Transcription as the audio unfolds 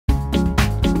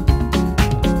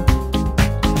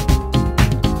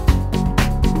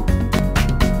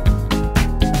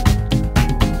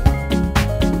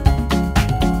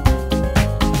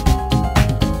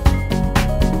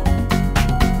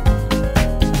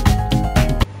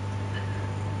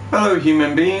Hello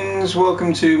human beings,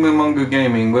 welcome to Mumongu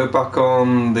Gaming. We're back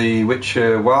on the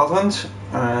Witcher Wild Hunt,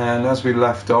 and as we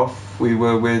left off we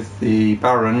were with the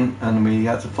Baron and we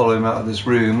had to follow him out of this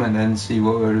room and then see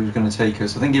where he was going to take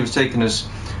us. I think he was taking us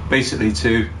basically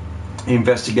to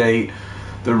investigate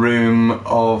the room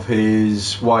of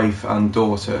his wife and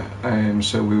daughter,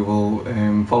 so we will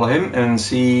follow him and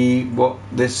see what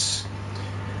this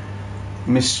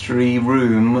mystery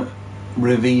room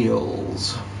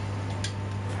reveals.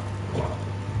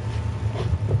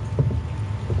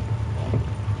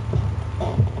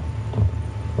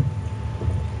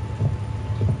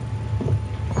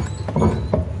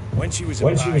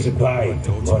 When she was a babe,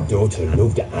 my daughter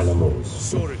loved animals.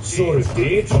 Saw a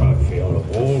deer trophy on a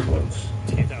wall once.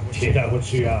 Did that what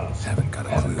she asked? Haven't got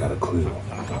a clue.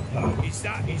 Is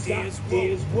that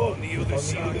deer's what? On the other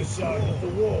side of the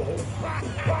wall?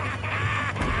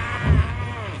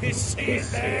 You see it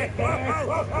there?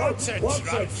 What's a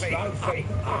trophy? I'm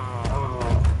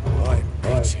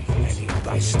betting any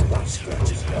bastards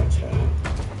hurt her.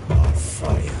 I'll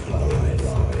flay her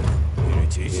alive.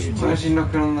 Why is he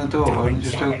knocking on the door? Why don't you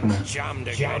just open it? Jammed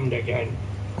again.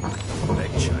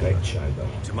 Bed chamber.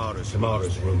 Tomorrow's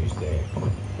room is there.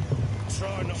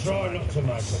 Try not to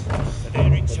make a fuss. For their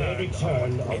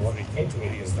return, I want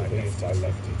everything as they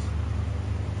left it.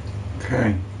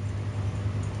 Okay.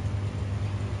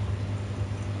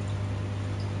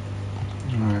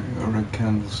 Alright, got a red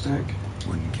candlestick.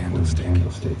 Wooden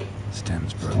candlestick.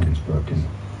 Stem's broken.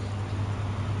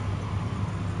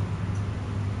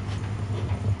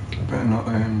 Better not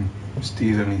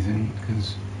steal anything,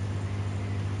 because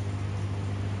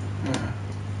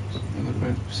another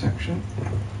red section.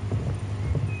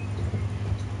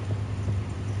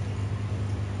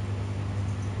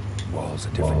 Walls a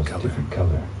different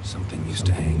color. Something used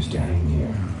to hang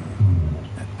here.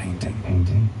 That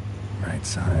painting. Right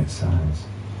size.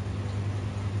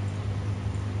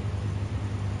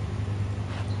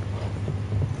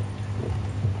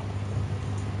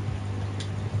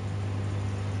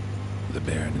 The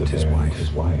Baron and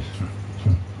his wife.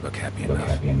 Look happy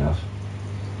enough.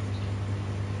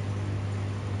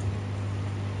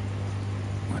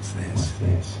 What's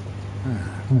this?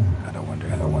 I don't wonder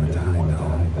how they wanted to hide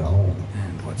the hole.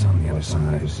 And what's on the other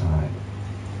side?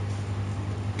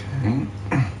 Okay,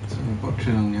 so the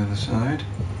butcher's on the other side.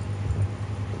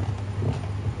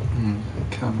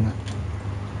 A cabinet.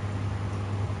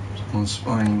 Someone's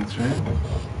spying through.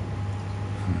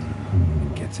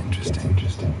 It gets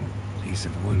interesting. Piece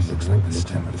of wood looks like the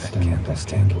stem of that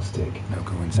candlestick. No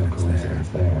coincidence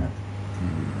there.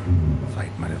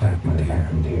 Fight might have happened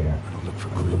here. I'll look for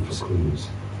clues.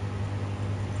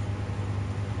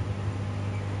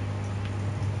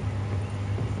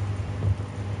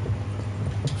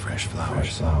 Fresh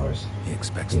flowers. He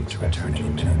expects them to return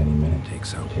any minute. Take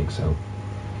soap.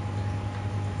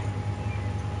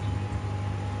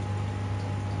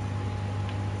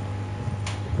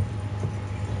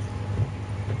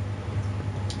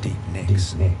 Deep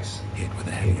nicks. Hit with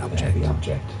a heavy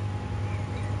object.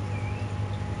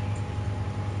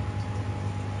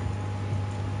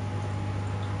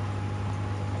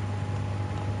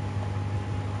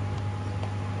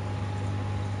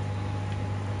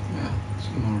 Yeah,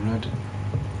 some more red.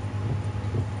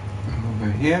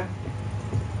 Over here.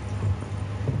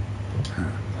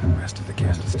 The rest of the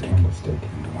candlestick.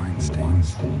 And wine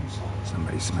stains.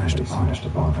 Somebody smashed a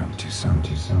bottle from too soon.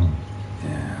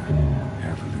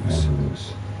 Yeah, ever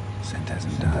loose. Scent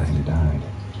hasn't died.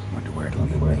 Wonder where it'll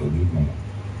lead me.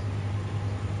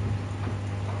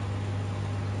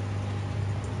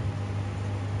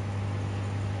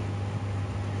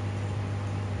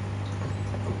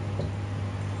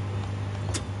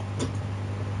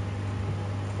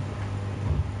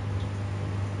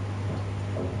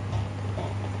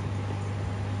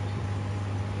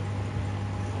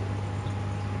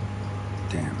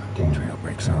 Damn, trail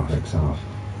breaks off.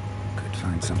 Could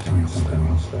find something else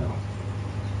though.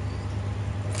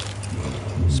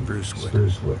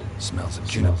 Spruce wood. Smells of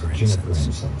juniper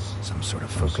incense. Some sort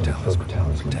of folk talisman.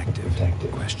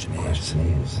 Protective. Question is,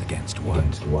 against what?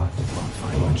 Won't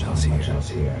find much else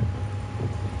here.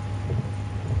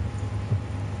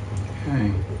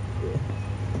 Okay.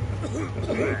 See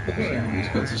what he's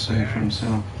got to say for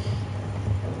himself.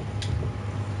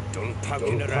 Don't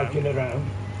poking around.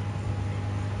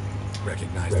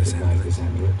 Recognize this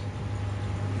amulet?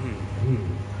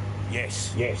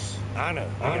 Yes. I know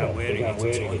wearing it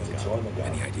a time ago.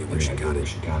 Any idea where she got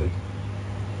it?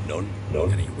 None.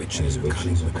 Any witches or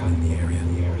cunning women in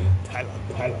the area?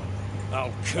 Pellar.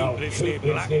 Old Coop lives near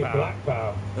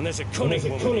Blackbow. And there's a cunning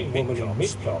woman in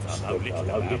Midcops, I know little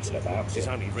about her. She's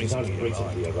only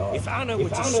recently arrived. If Anna were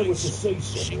to see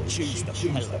someone, she'd choose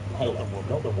the Pellar,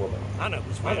 not the woman. Anna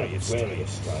was wary of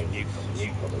strange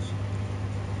newcomers.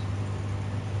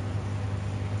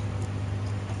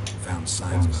 Found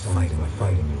signs of a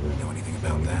fight in the room. Know anything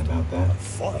about that? A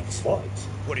fight?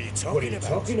 What are you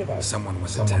talking about? Someone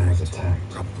was attacked.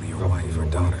 Probably your wife or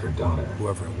daughter.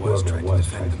 Whoever it was tried to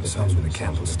defend themselves with a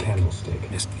candlestick.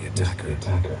 Missed the attacker.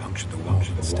 Punctured the wall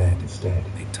instead.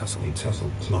 They tussled too. I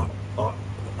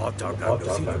don't know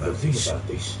nothing about this.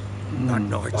 That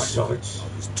night, I was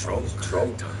drunk.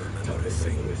 Don't remember a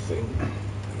thing.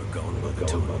 We were gone by the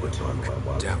time I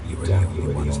woke. Doubt you were the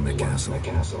only ones in the castle.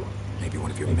 Maybe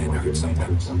one of your men heard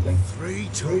something. 3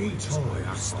 times I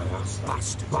asked the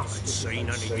bastard if I'd seen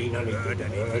anything or heard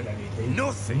anything.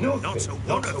 Nothing, not a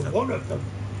one of them.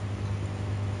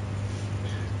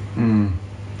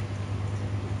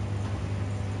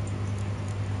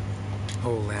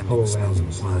 Whole landing smells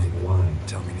of wine.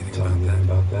 Tell me anything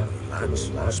about that?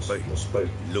 Lads must be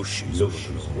lushes.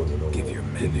 Give your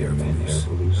men air loose.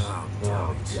 Oh,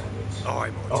 damn it.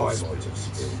 I might have spilled it.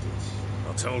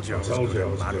 I told you I was good at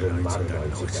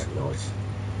marinating that night.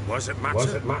 Was it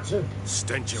matter?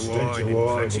 Stench of wine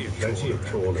and plenty of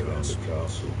corn around the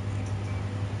castle.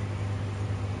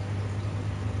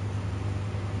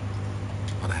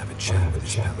 I'll have a chat with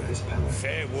this Pellar.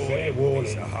 Fair warning,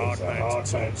 he's a hard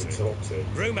man to talk to.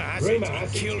 Rumour has it he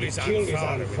killed his own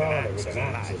father with an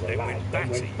axe as a lad, then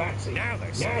went batty. Now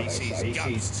they say he sees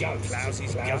ghosts and ploughs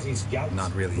his guns.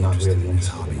 Not really interested in his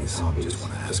hobbies. Just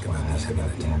want to ask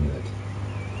about the amulet.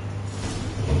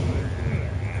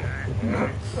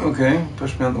 Okay,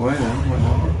 push me out the way then.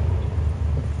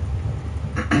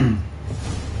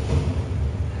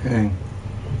 Okay.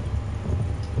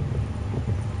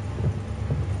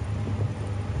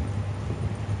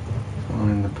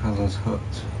 Find the Pellar's hut.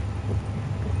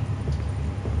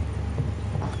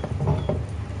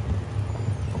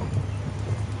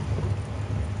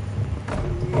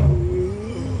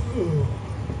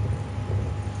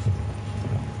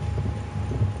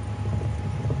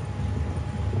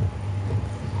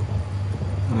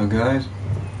 Hello guys.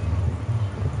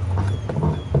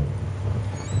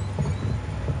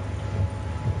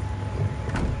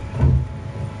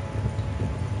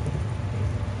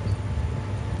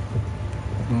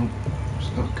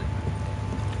 Stuck.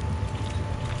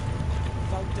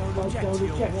 Don't object to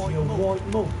your white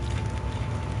mug.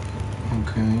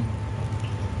 Okay.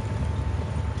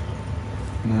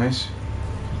 Nice.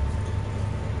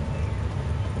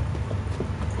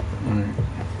 Alright.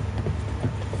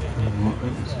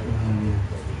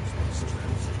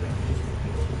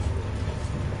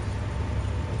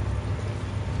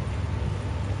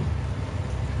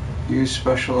 Use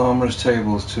special armorer's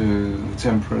tables to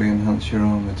temporarily enhance your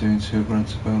armor. Doing so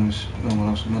grants a bonus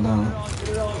normal or something like that.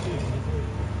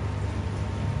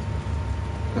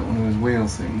 That one of those wheel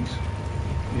things?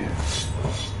 Yeah.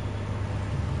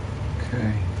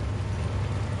 Okay.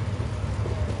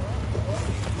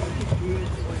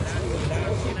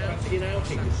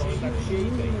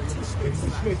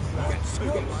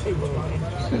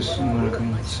 Is this somewhere I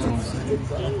can sell things?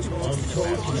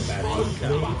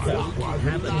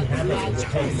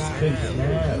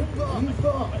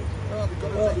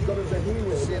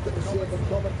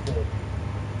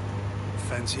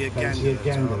 Fancy a gander at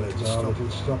our little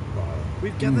stockpile.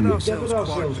 We've gathered ourselves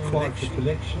quite the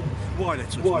collection. Why let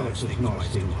us nice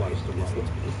things waste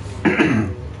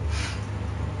away?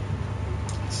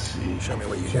 Show me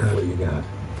what you got.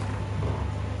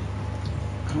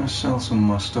 Can I sell some of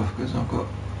my stuff because I've not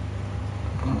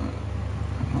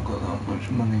got that much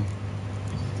money.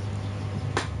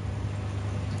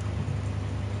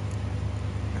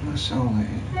 Can I sell these?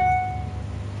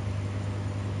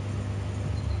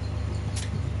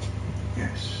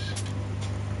 Yes.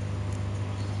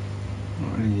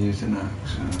 Not really used an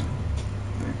axe, so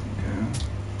they can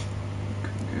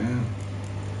go.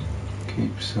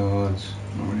 Keep swords.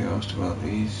 Not really asked about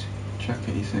these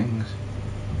jackety things.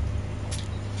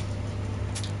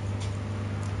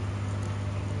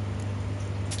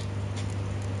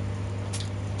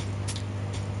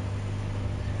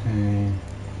 Okay.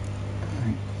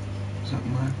 Is that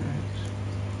magnets?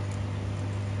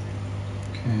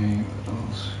 Okay, what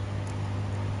else?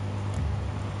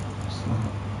 What's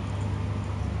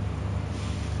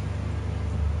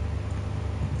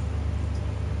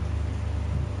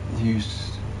that? Used.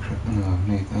 No, I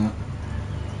need that.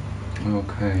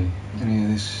 Okay, any of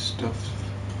this stuff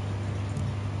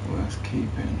worth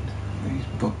keeping? These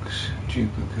books,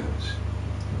 duplicates.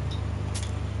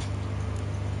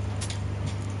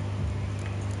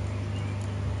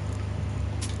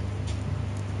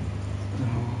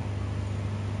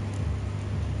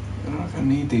 if I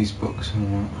need these books or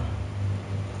not.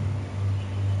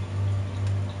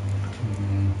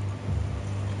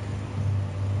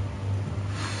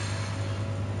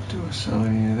 Do I sell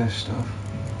any of this stuff?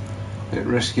 Bit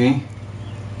risky.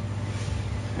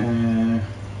 Where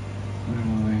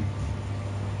are we?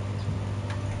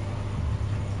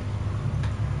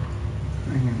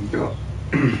 Here we go.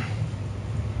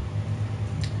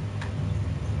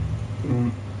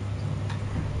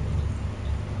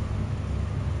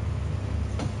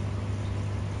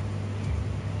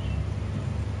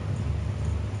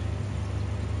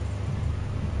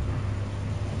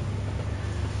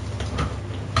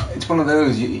 It's one of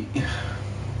those, you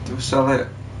do sell it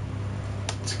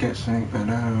to get something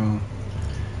better, or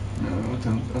no, I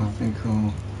think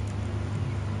I'll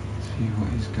see what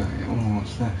he's got. Oh,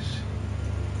 what's this?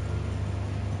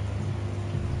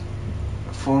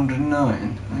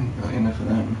 409? I ain't got enough of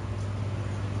them.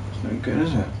 It's no good,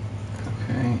 is it?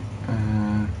 Okay,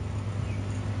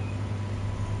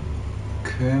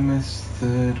 Kermith's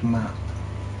third map.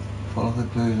 Follow the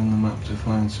clues on the map to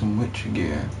find some Witcher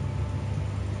gear.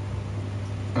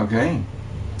 Okay,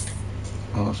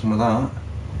 I'll have some of that.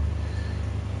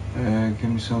 Give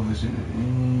myself a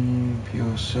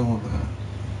pure silver.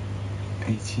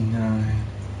 89.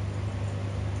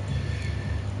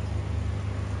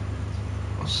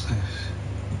 What's this?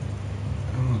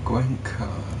 Oh, a Gwent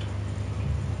card.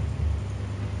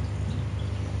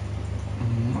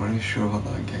 I'm not really sure about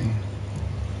that game.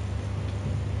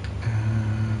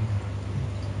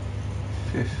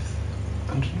 5th,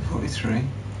 143.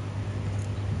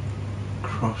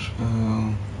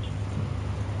 Crossbow.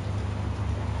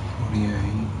 48,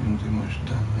 didn't do much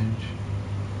damage.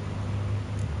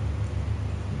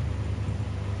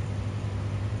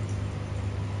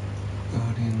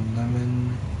 Guardian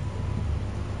Lemon.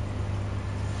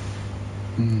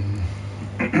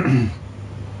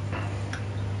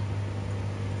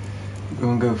 Go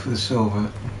and go for the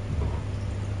silver.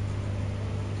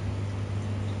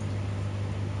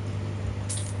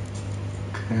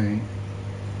 Okay.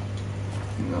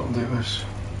 That'll do us.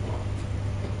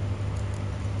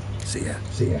 See ya.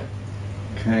 See ya.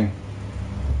 Okay.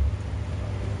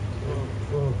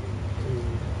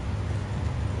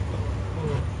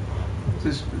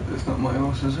 That's not my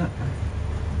horse, is it?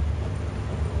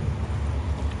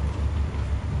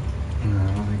 No,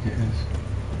 I don't think it is.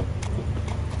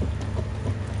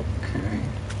 Okay.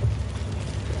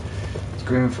 Let's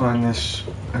go and find this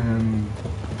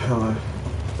Pellar.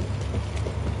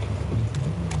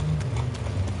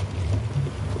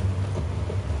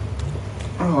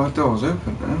 Oh, that door's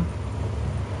open now.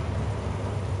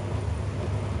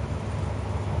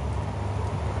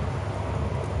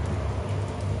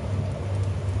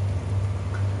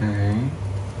 Okay.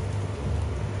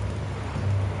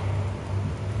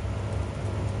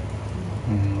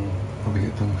 Probably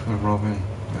get them for Robin.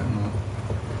 Better not.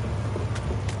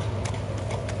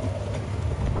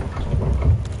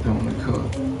 Don't want to cut.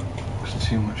 It's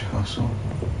too much hassle.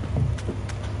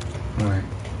 Right.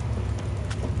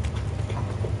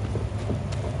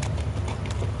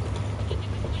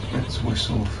 Let's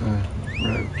whistle for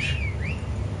Roach.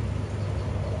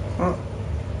 Oh,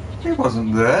 he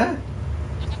wasn't there.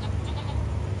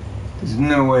 There's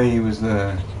no way he was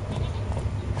there.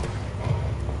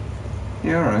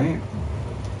 You alright?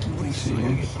 I see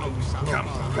you.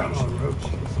 Come on, Roach.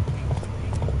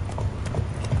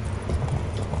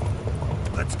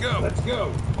 Let's go. Let's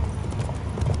go.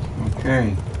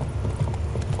 Okay.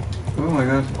 Oh my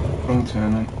god, wrong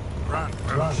turning. Run,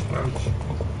 Roach.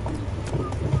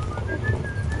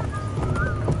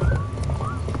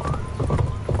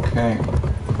 Okay.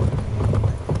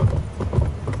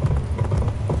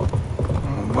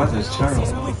 Oh, the weather's terrible.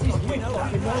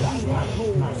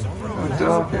 How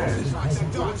dark it is.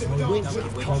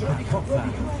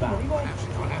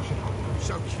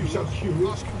 So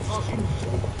curious.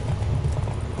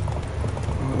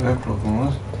 What their problem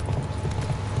was.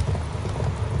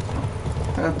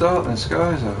 How dark the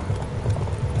skies are.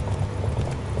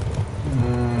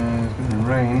 It's going to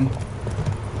rain.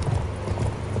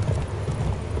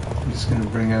 It's going to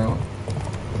bring out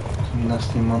some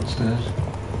nasty monsters.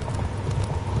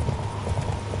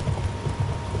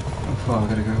 How far? I've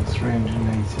got to go 380.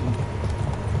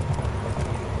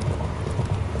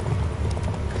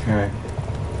 Okay.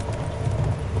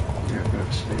 Get a bit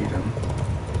of speed on.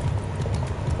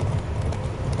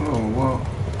 Oh, what?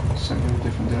 Sent me in a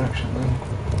different direction then.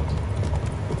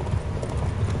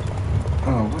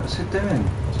 Oh, what's it doing?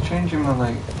 It's changing my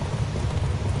like.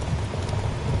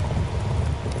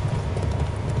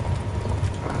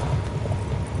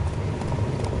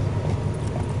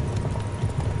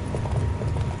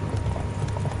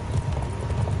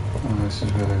 this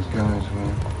is where those guys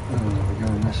were. Oh no, we're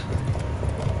going this way.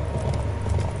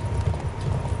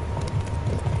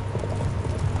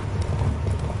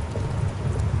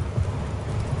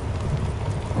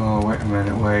 Oh, wait a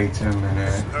minute, wait a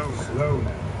minute. Slow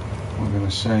now. We're going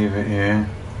to save it here.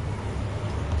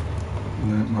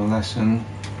 Learnt my lesson.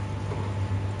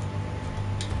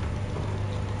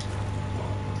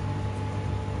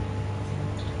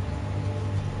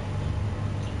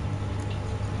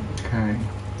 Okay.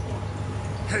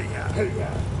 Hey,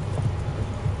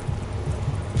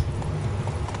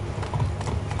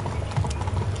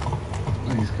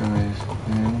 These guys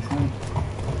do anything?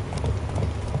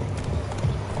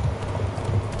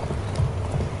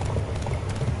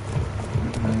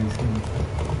 Anything.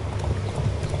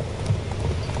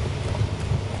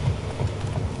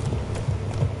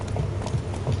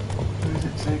 Where's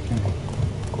it taking me?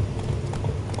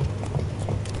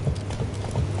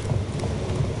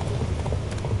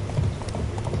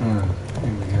 Oh,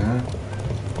 here we go.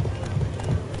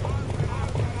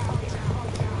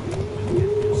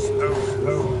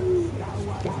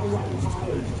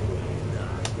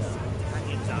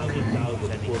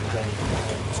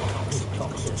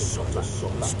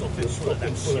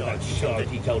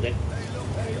 He told it.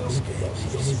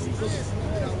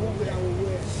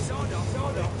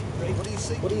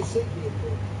 What do you see?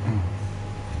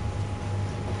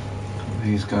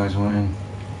 These guys went in.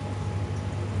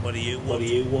 What do you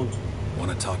want?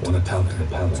 Want to talk to the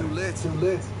Pellar? Too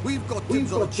late. We've got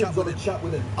a chat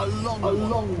with him. A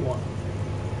long one.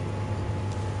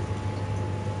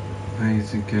 Ready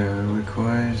to go.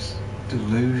 Requires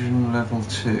delusion level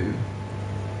 2.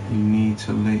 You need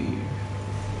to leave.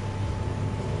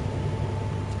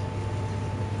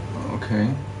 Okay.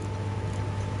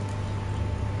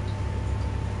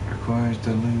 Requires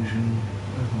delusion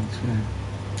level 2.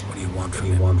 What do you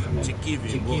want from him? To give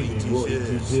him what he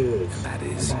deserves. And that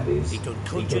is? He done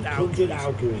conjured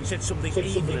Augury. He said something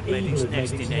evil had made its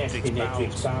nest in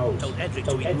Edric's bowels. Told Edric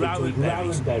to eat rowan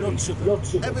berries. Lots of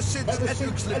them. Ever since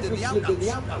Edric's lived in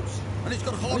the outhouse. And he's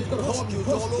got horn pustules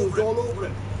all over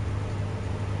him.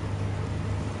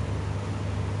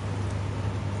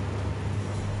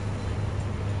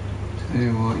 Tell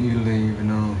you what, you leave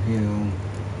and I'll heal.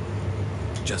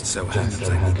 Just so happens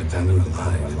I need the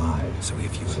Pellar alive. So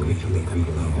if you agree to leave him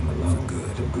alone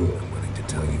for good, I'm willing to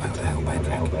tell you how to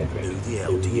help Edric. Who the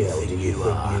hell do you think you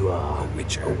are? A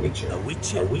witcher. A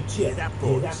witcher? Hear that,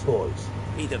 boys?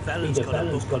 Either Velen's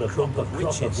got a crop of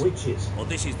witches, or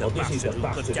this is the bastard who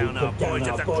cut down our boys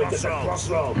at the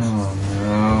crossroads. Oh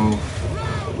no.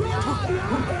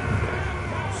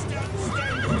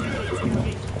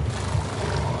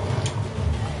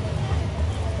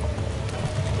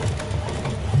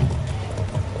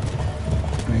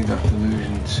 Need that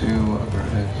delusion 2, whatever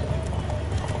it is.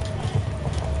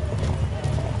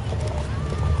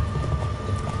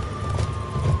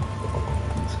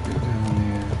 Let's go down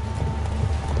here.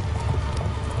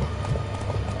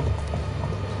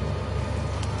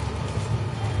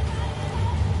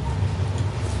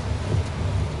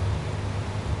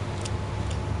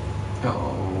 Oh,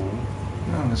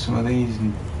 no, there's some of these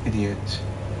idiots.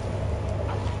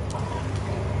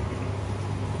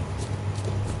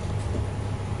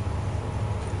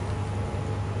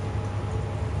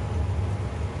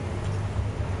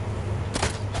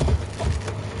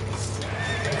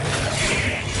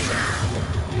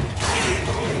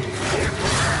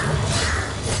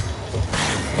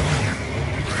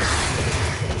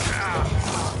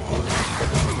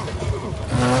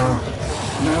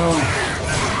 No.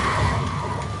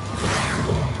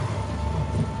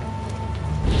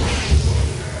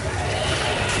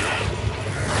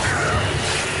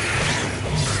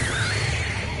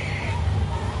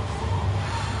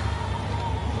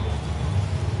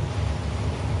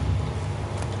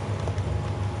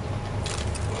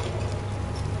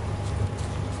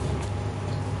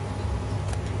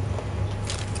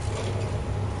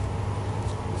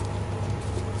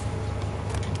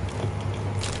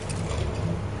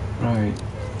 Right,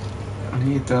 I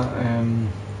need that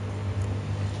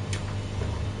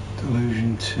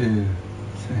delusion 2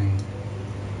 thing.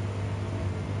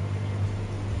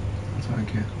 How do I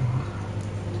get that?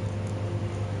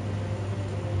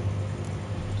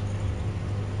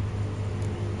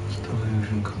 What's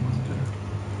delusion commander?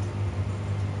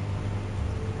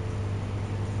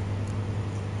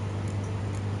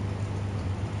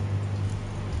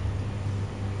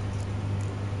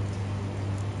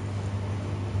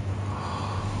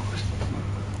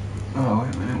 Oh,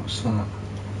 wait a minute, what's that?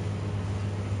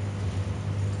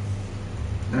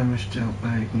 Damage dealt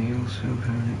by Igneel, so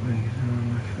apparently when you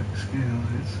on effect scale,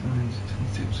 it signs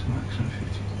 10 tips of maximum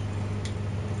 50.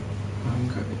 haven't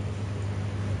got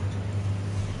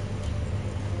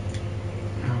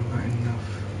enough.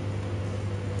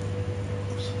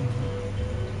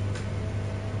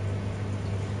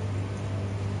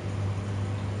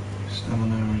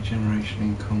 Stamina regeneration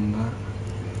in combat.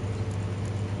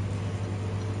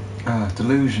 Ah,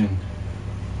 delusion.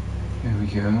 Here we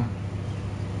go.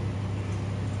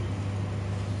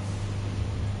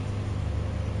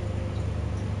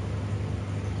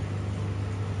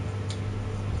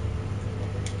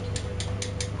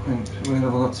 We've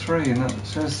got 3 and that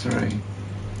says 3.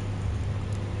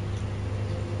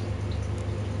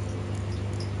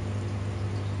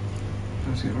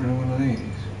 Let's get rid of one of these.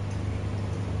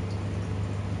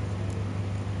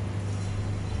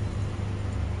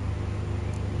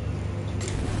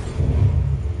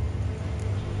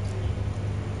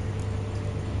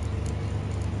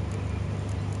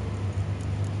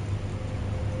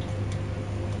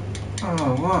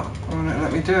 Oh, what? Why won't it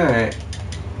let me do it?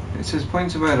 It says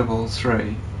points available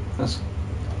 3. That's.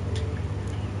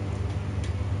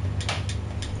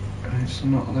 And it's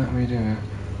not letting me do it.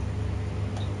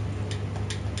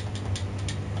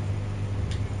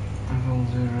 Level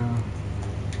 0.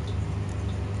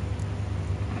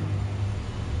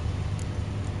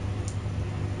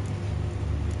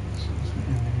 Something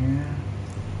in here.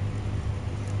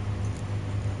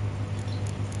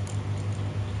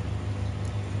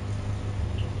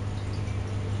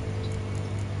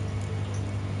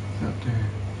 That do.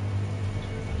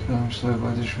 So I'm slow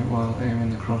by different while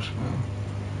aiming the crossbow.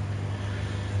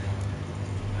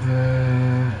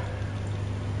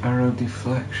 Arrow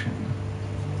deflection.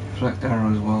 Deflect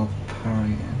arrows while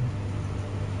parrying.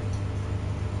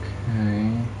 Okay.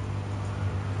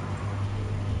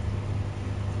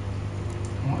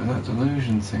 What is that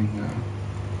delusion thing though? I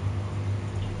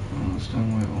don't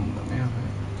understand why it won't let me have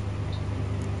it.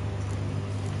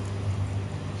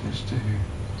 Just do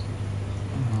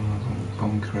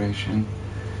bomb creation.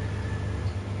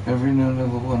 Every now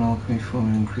level 1 alchemy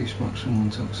formula increase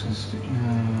maximum toxicity.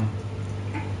 No.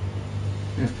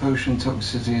 If potion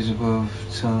toxicity is above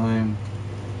time.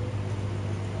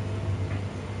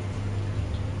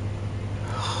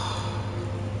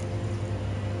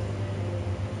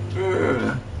 Do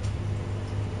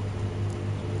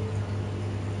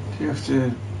you have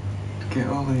to get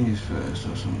all these first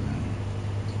or something?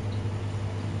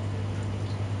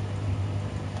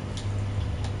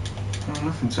 Oh,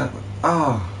 nothing's happening.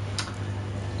 Ah!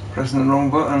 Pressing the wrong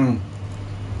button.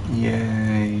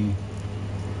 Yay.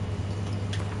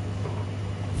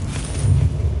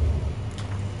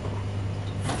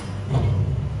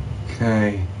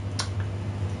 Okay.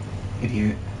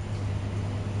 Idiot.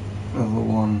 Level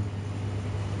 1.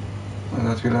 Well,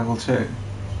 that's be level 2.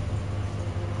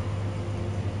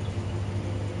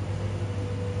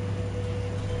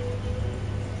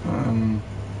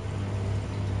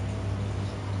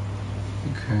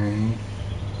 Okay.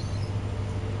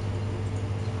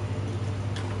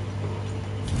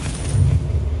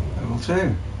 Level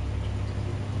 2.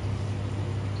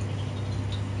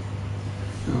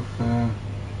 Go for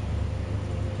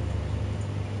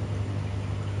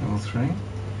level 3.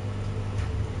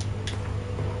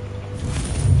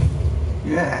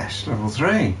 Yes, level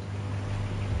 3.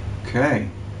 Okay.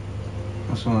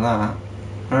 Got some of that.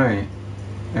 Right.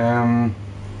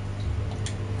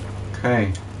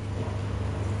 Okay.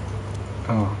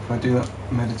 Oh, if I do that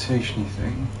meditation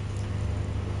thing,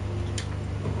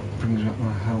 it brings up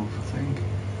my health, I think.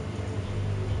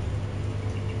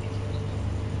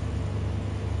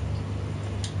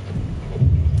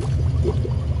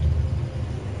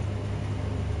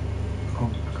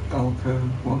 Alco,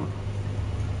 what?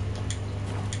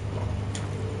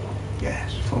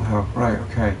 Yes, full health. Right,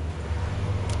 okay.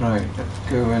 Right, let's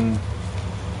go and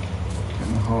get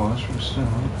my horse for a start.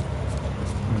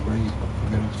 I'm going to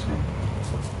have to.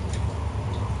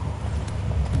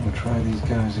 We'll try these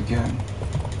guys again.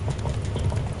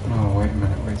 Oh, wait a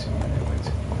minute, wait a minute, wait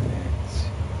a minute.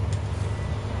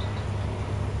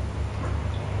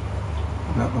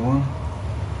 Is that the one?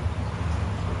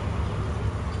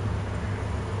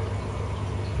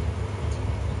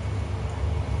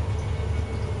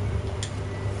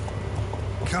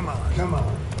 Come on, come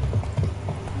on.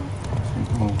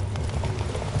 Oh.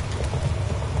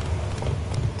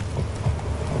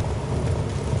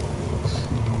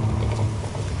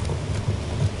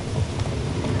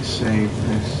 Save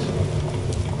this.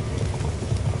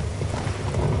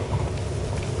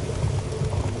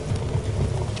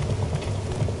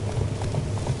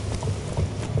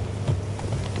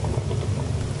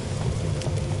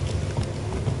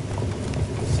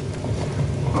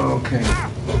 Okay.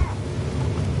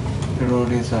 They're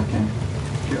already attacking.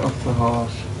 Get off the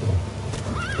horse.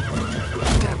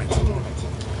 Damn it.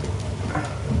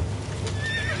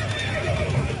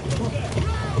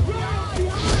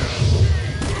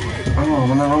 Oh,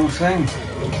 I'm on the wrong thing.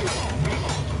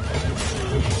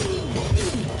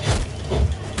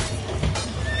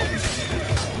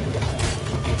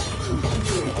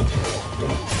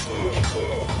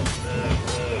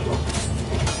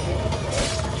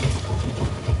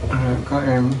 Alright, got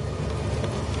him.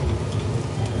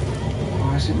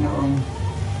 Why is it not on?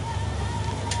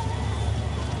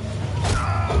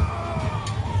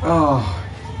 Oh.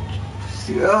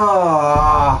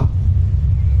 Ah.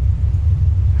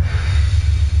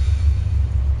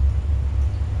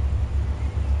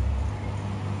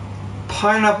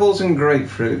 Pineapples and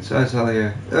grapefruits, I tell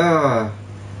you. Ah.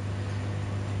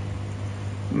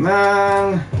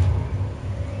 Man.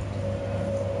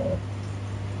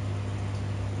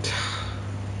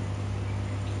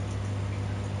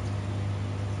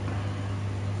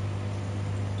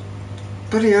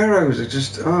 Bloody arrows are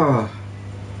just, oh.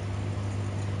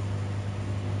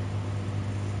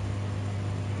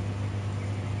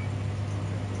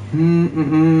 Come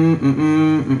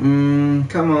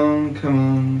on, come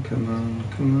on, come on,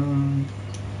 come on.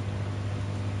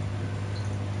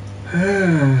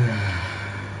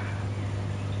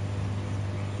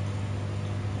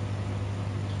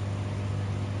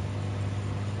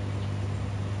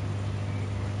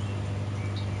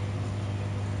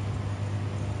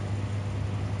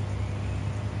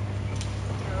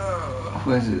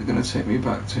 Where's it going to take me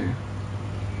back to?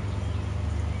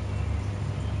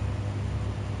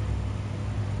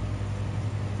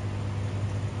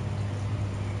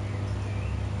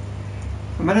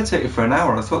 I meditated for an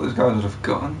hour. I thought those guys would have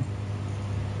forgotten.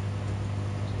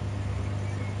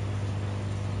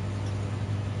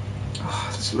 Oh,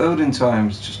 this loading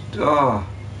time's just oh.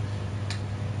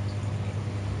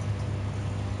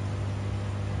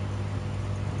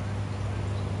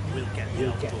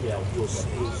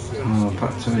 Oh,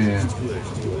 back to here.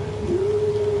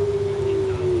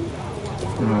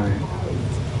 Right.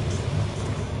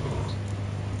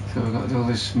 So we've got to do all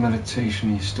this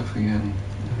meditation-y stuff again.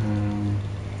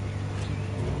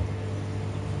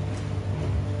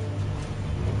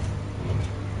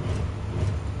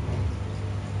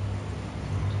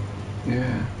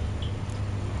 Yeah.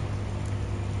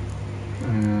 I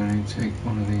need to take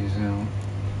one of these out.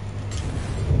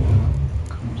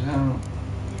 Comes out.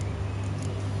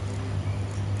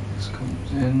 This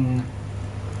comes in.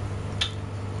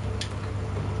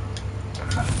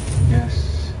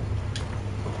 Yes.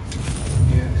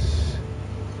 Yes.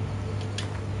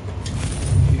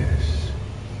 Yes.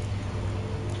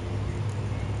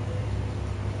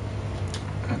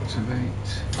 Activate.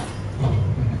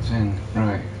 And it's in.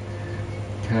 Right.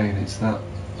 Okay, it's that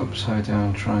upside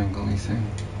down triangle-y thing.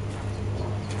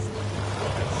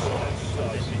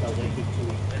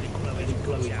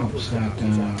 Upside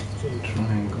down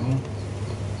triangle.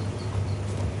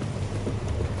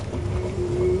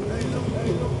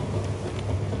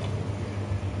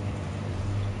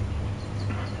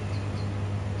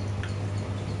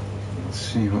 Let's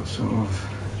see what sort of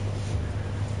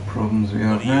problems we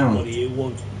have now. What do you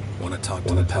want? Want to talk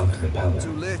to the Pellar.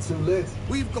 Too late.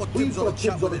 We've got dibs on a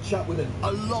chat with him.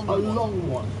 A long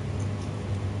one.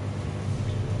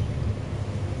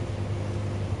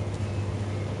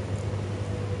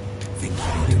 Think we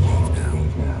need to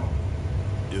leave now.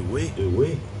 Do we?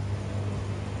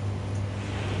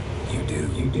 You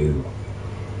do.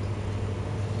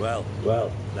 Well,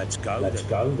 let's go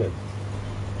then.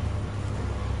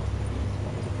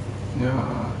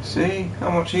 Yeah, see?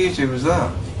 How much easier was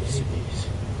that?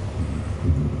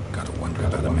 Gotta wonder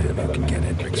about a man who can get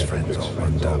Hendrik's friends all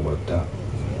worked up.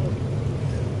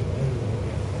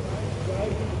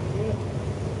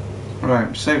 Right,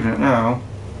 I'm saving it now.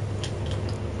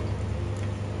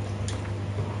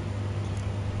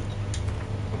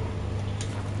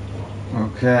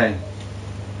 Okay.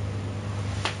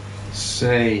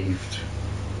 Saved.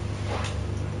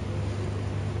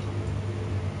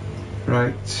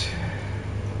 Right.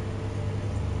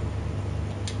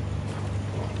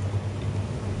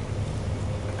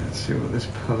 Let's see what this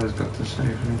Pellar's got to say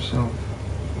for himself.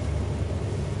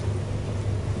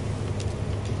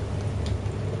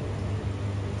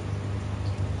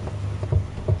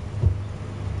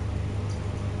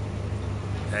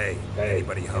 Hey,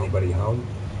 anybody home?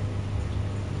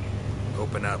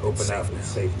 Open up, it's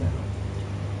safe now.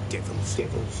 Devils.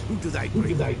 Who do they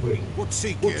bring? What's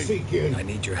seeking? I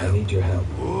need your help.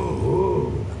 Ooh,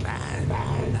 a man.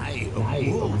 Nay, a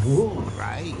wolf.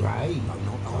 Right. I'm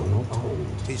not old.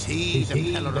 'Tis he the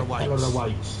Pellar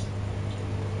awaits.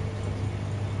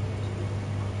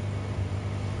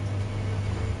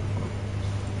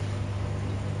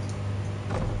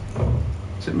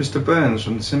 Is it Mr. Burns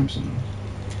from The Simpsons?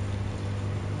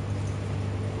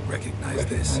 Recognize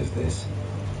this.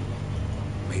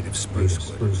 Made of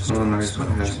spruce wood. Oh, Strong no, it's smell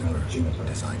not of here. juniper.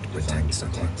 Designed to protect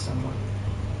someone.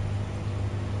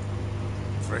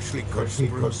 Freshly cut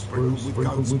spruce sprinkled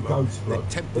with goat's blood,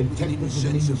 then tempered with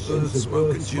an incense of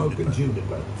earth smoke and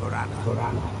juniper for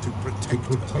Anna to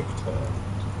protect her.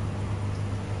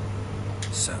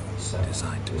 So,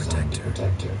 designed to protect her.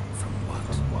 From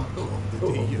what?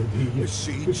 The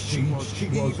seed she was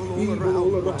evil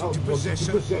all around, wanted to possess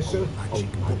her. Magic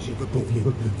bubble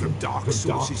from dark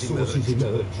sources emerged.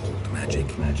 Old magic.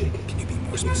 Can you be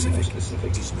more specific?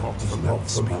 It is not from that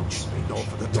speech, nor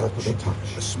for the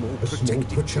touch. A small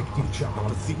protective charge,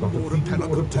 not a thing more a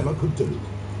Pellar could do.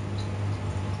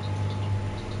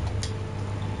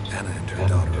 Anna and her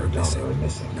daughter are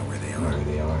missing. Know where they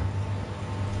are.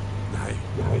 Nay.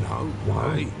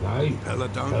 Pellar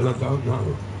don't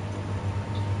know.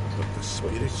 But the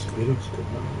spirits could know.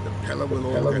 The Pellar will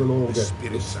all get the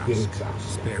spirits ask.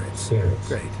 Spirits.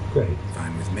 Great.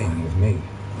 Fine with me.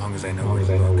 As long as I know where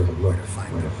to look, where to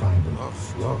find them.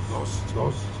 Lost.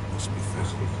 Must be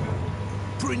found.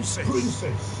 Princess.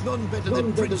 None better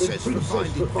than princess for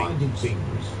finding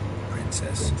things.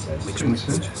 Princess. Which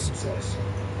princess?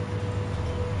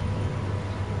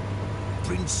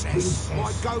 Princess.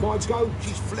 My goat.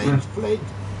 She's fled.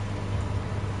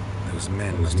 Those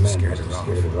men must have scared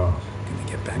her off. Can they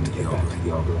get back to the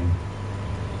ogling?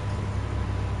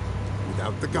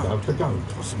 Without the goat.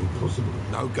 Impossible.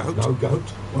 No goat.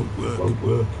 Won't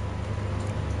work.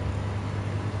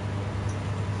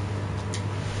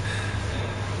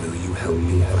 Will you help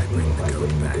me if I bring the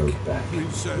goat back?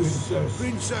 Princess.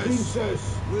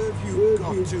 Where have you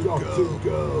got to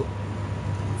go?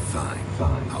 Fine.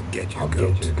 I'll get your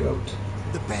goat.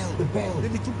 The bell. The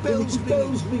little bell's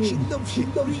ringing. She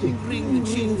loves it. Ring, and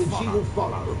she will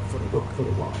follow. For a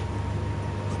while.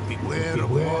 But beware of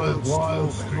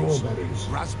wild strawberries.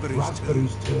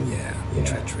 Raspberries too. Yeah,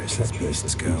 treacherous as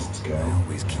beasts go. I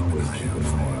always keep an eye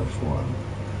out for them.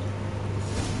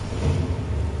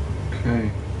 Okay.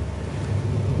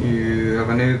 You have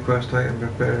a new quest item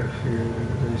prepared for your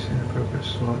releasing a appropriate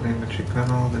slot in the inventory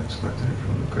panel, then select it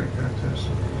from the quick access.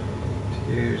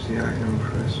 To use the item,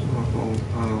 press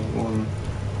R1.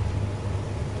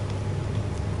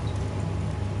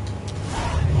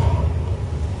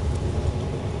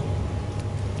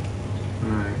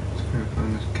 Right, let's go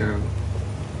find this goat.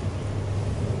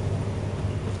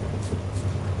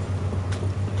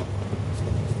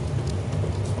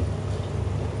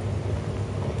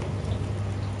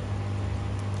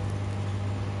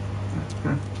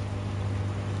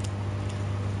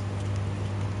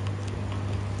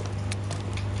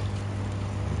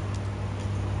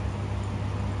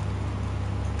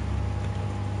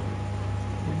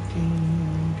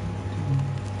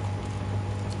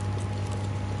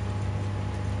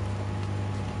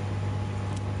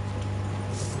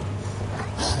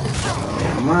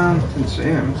 Man, didn't see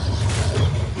him.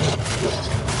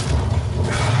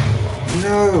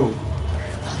 No!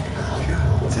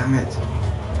 God damn it.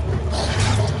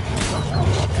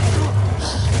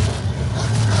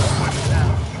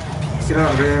 Get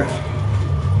out of here.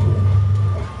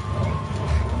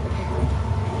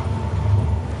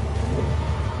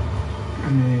 I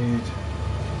need...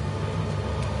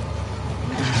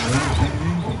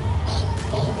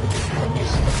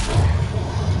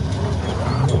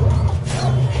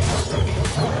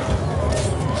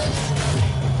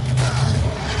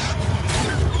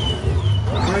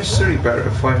 Why is Siri better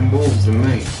at fighting wolves than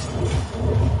me?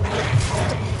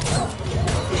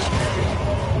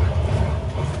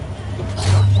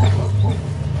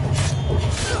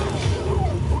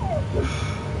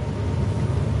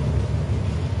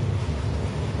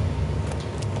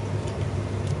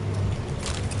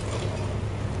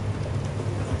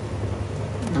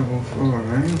 Level 4,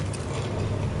 right?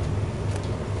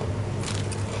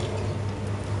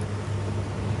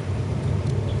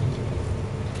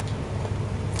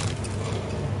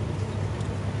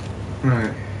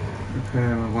 Right,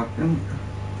 prepare my weapon.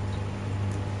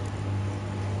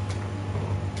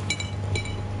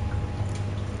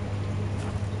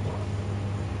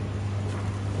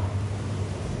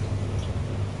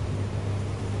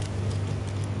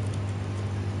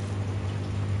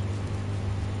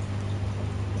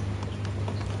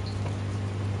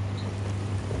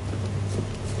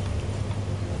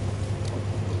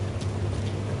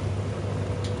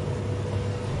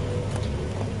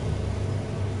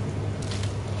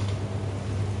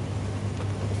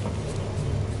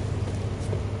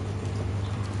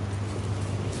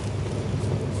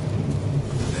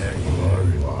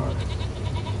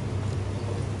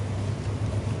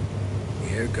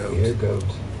 goat. Here, goat.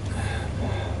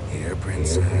 Here,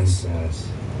 princess.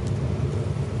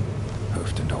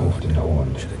 Hoofed and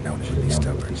horned. Should have known it would be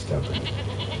stubborn.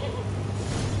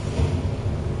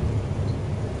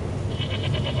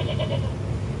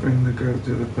 Bring the goat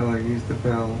to the Pellar, use the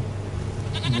bell.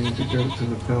 Lead the goat to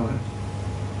the Pellar.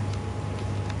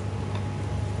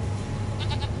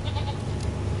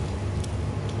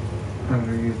 How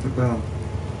do we use the bell?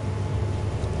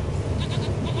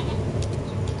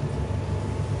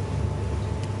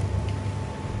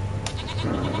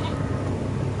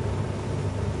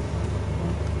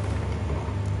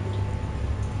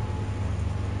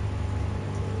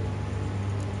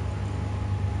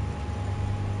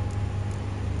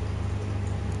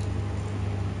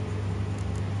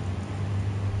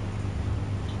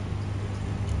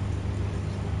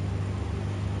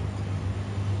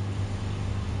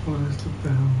 Where's the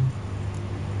bell?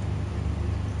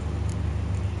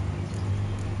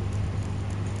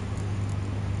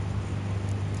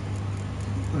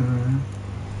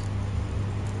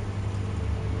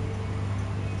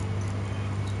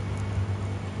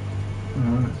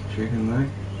 Oh, it's a chicken leg.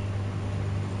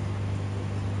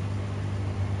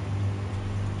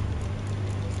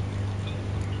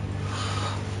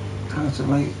 How's it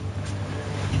late?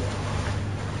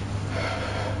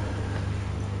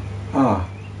 Ah.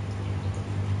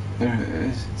 There it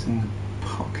is, it's in the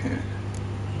pocket.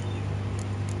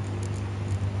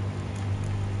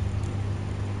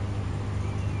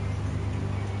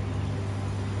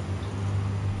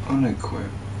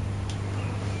 Unequip.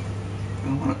 I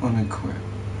want to unequip.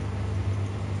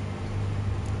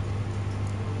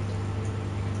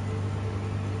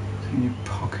 It's in your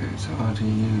pocket, it's hard to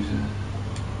use it.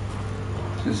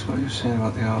 Is this what you're saying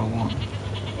about the R1?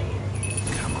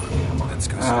 Come on, let's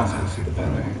go see the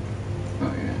Pellar. Right.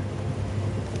 Oh yeah.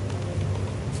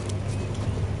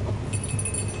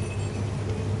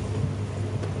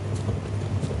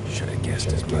 Should have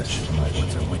guessed as much.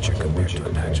 What's a witcher compared to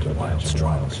a patch of wild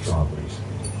strawberries?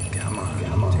 Come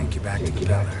on, take you back to the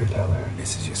Pellar.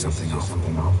 This is just something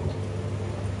awful.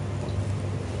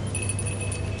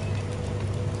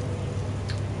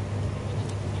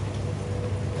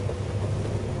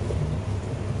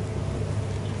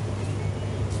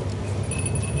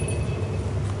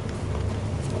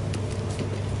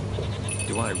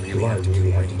 Do I really have to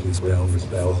ring this bell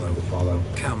to follow?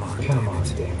 Come on, damn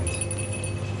it.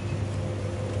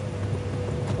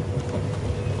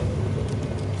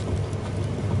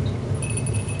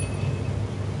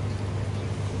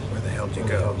 Where the hell did you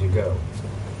go?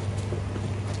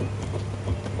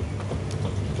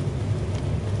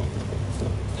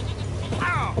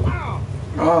 Ow!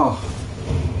 Oh!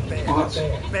 What?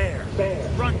 Bear!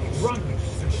 Run, you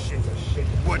piece of shit!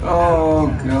 What? Oh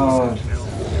god.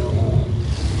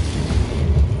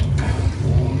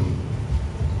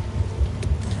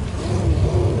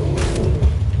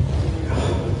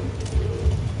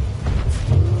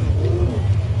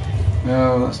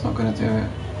 No, that's not going to do it.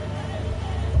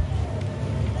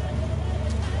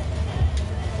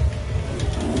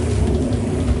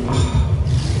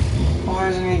 Why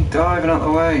isn't he diving out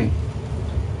the way?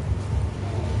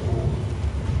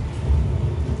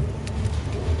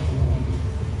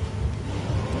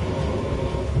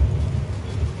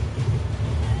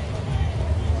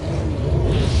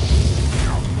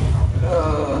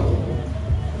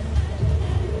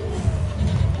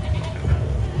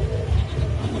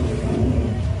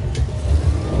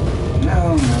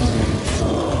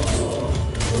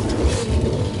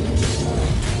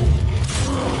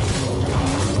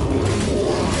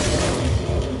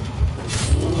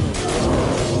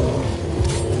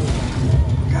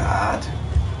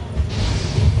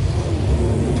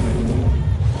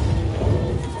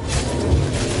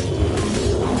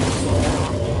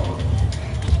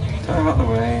 Dive out the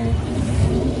way.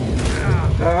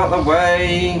 Dive out the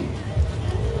way.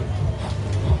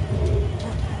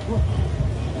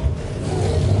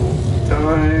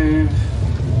 Dive.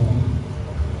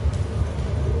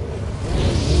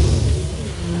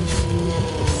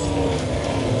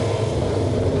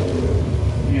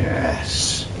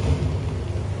 Yes.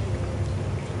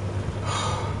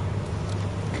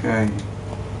 Okay.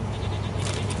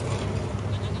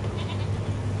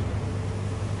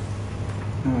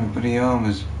 No, but the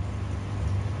armor's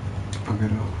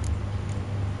buggered off.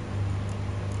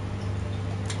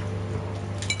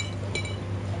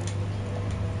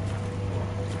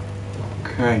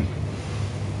 Okay.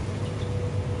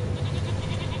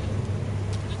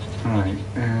 Right,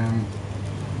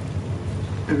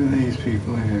 who are these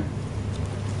people here?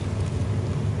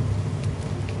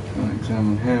 I'll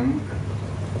examine him.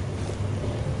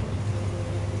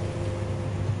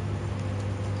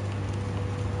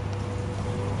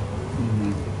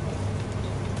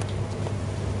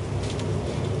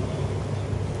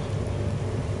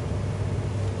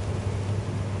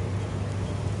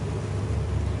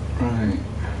 Right.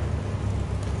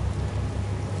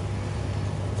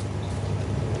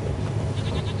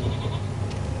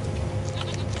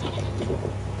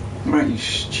 Right, you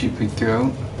stupid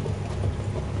goat.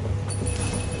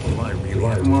 Do I really Come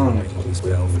have to on. wait all these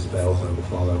bells to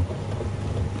follow?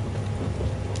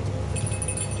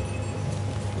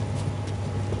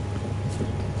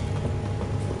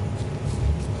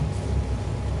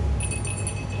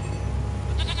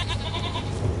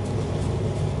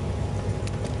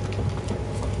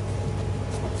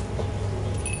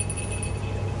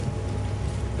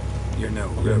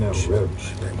 You're no roach.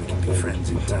 I bet we can be friends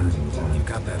in time. You've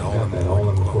got that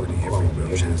all-important quality every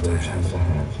roach has to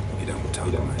have. You don't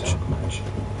talk much.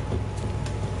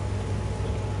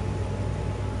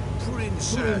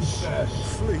 Princess,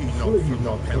 flee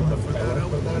not from Pellar, for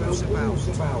there are wolves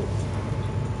about.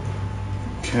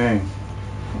 Okay.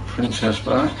 Princess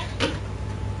back.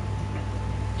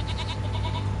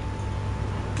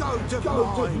 Go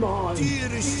to mine,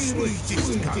 dearest,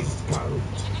 sweetest goat.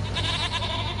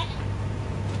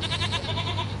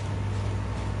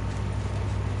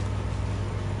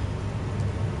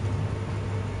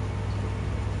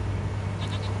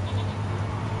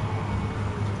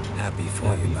 Happy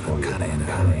for you, but I'm kinda in a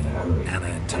hurry. Anna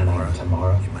and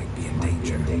tomorrow, you might be in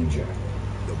danger.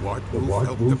 The White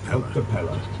Wolf helped the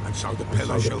Pellar, and so the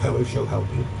Pellar shall help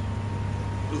you.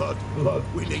 Blood.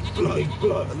 We need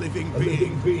blood. A living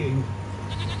being.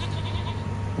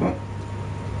 What?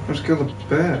 Let's kill the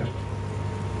bear.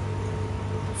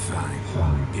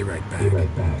 Fine. Be right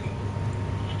back.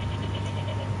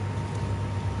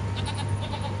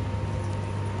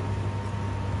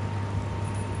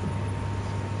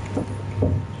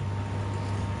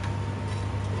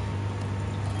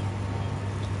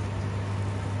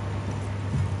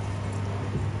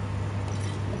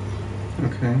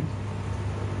 Okay.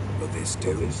 Will this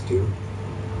do?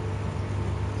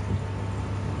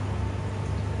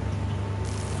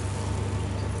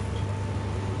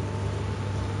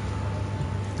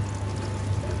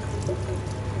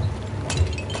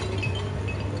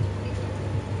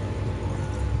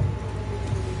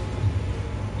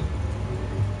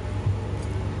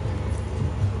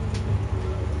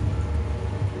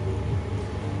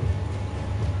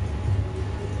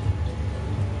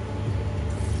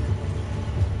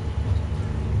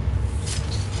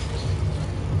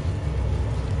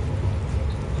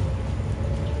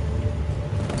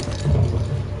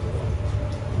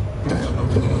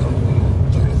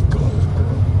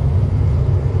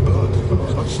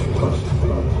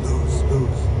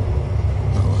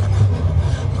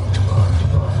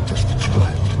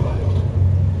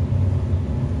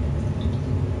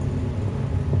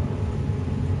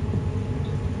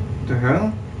 The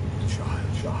hell? Child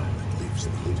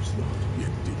that lives not,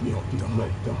 yet did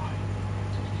not die.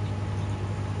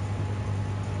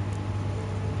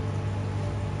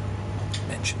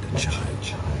 Mentioned a child.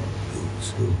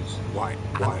 Whose? Why,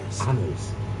 Anna's.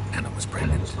 Anna was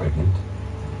pregnant.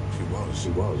 She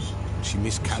was. She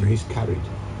miscarried.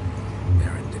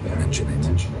 Baron didn't mention it.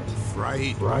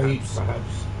 Afraid, perhaps.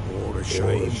 Or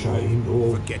ashamed,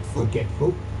 or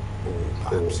forgetful. Or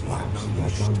perhaps he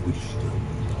had no wish to.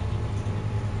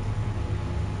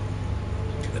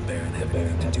 The Baron had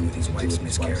anything to do with his wife's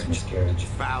miscarriage.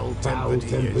 Foul-tempered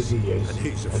he is, and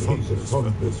he's a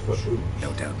fondness for whom?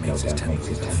 No doubt makes his temper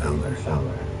even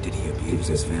fouler. Did he abuse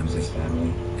his family?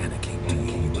 Anna came to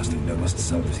you, you must have noticed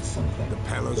something. The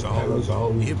Pellar's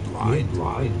old, you're blind.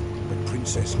 But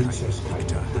Princess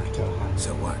picked her hat.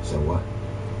 So what?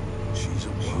 She's a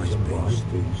wise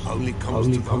beast. Only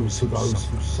comes to those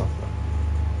who suffer.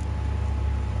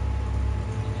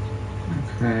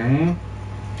 Okay.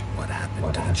 What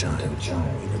happened to the child? In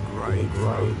a grave,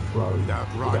 without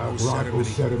rival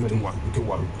ceremony, it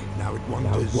awoke. Now it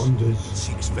wanders,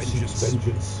 seeks vengeance.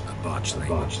 A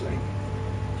botchling.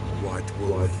 White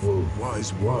wolf,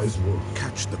 wise wolf,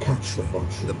 catch the botchling.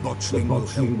 The botchling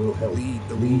will help lead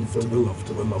the wolf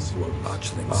to the loved ones.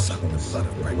 Botchlings suck the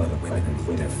blood of pregnant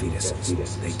women and eat their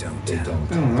fetuses. They don't tell.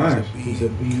 Oh, nice. He's a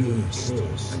being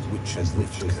cursed, and witches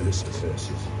lift curses.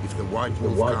 If the white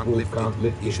wolf can't lift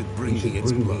it, he should bring me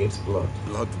its blood.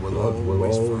 Blood will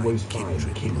always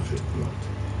find kindred blood.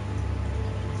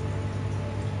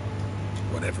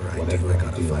 Whatever I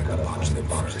do, I gotta find the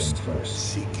botchling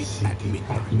first. Seek it at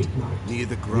midnight, near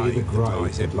the grave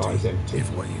that lies empty. If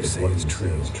what you say is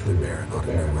true, the Baron ought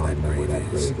to know where that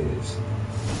grave is.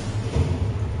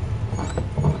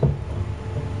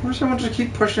 Why does someone just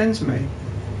keep pushing into me?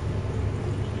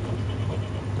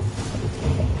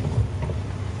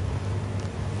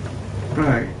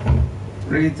 Right.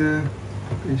 Read the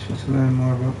issue to learn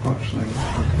more about botchling.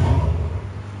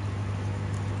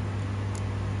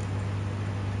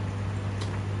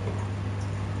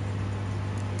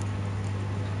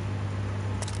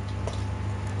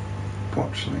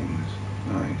 botchlings.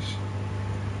 Nice.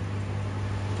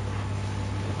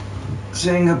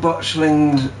 Saying a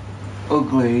botchling's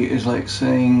ugly is like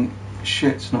saying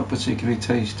shit's not particularly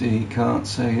tasty. You can't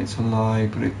say it's a lie,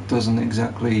 but it doesn't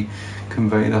exactly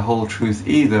convey the whole truth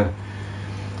either.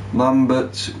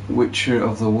 Lambert, Witcher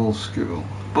of the Wolf School.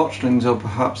 Botchlings are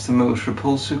perhaps the most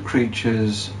repulsive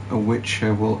creatures a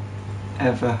Witcher will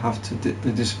ever have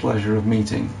the displeasure of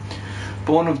meeting.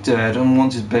 Born of dead,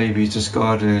 unwanted babies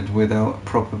discarded without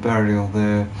proper burial,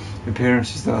 their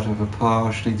appearance is that of a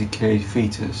partially decayed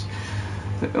fetus.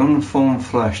 The unformed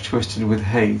flesh twisted with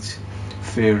hate,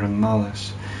 fear and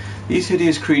malice. These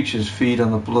hideous creatures feed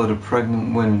on the blood of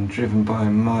pregnant women, driven by a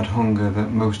mad hunger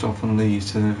that most often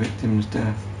leads to the victim's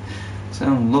death.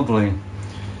 Sound lovely.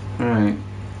 Right,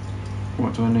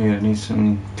 what do I need? I need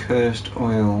some cursed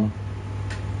oil,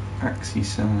 axi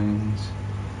signs.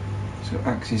 So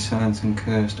axi signs and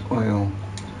cursed oil.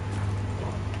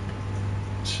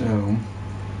 So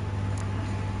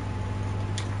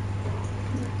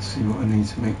let's see what I need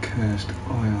to make cursed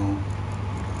oil.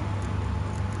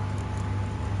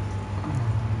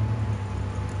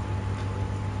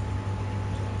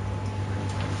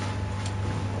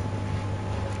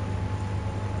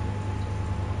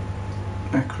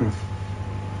 Necrophage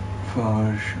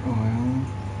oil.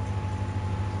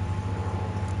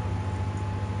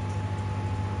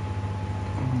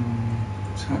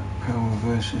 Attack power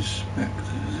versus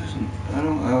spectres. I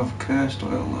don't have cursed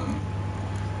oil though.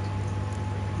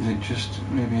 Is it just,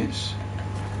 maybe it's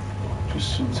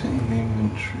just something in the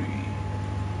inventory?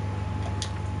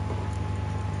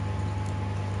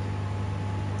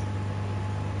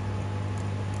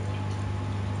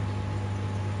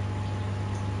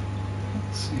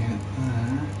 Let's see it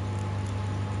there.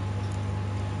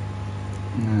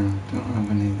 No, don't have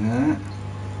any there.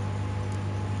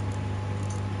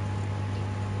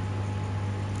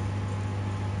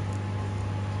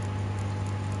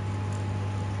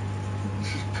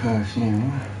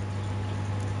 Perfume.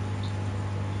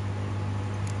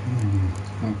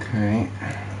 Okay.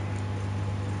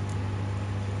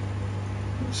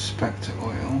 Spectre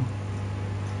oil.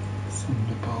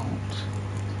 Thunderbolt.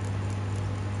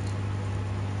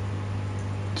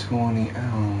 Tawny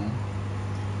owl.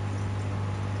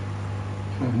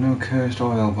 So I have no cursed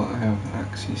oil, but I have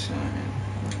axi sign.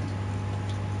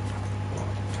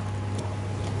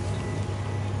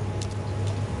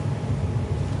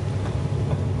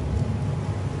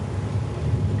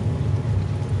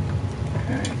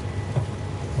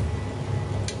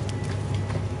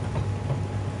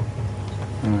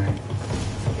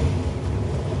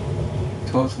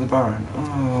 Talk to the Baron.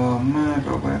 Oh man, I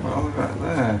got way all the way back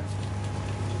there.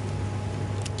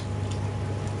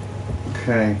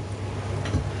 Okay.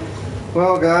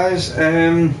 Well guys,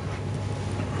 I'm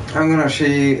gonna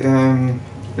actually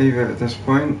leave it at this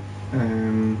point.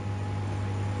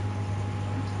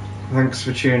 Thanks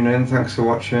for tuning in, thanks for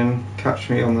watching. Catch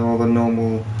me on all the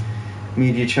normal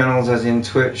media channels, as in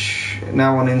Twitch,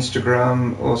 now on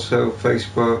Instagram, also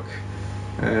Facebook,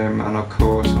 and of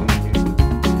course on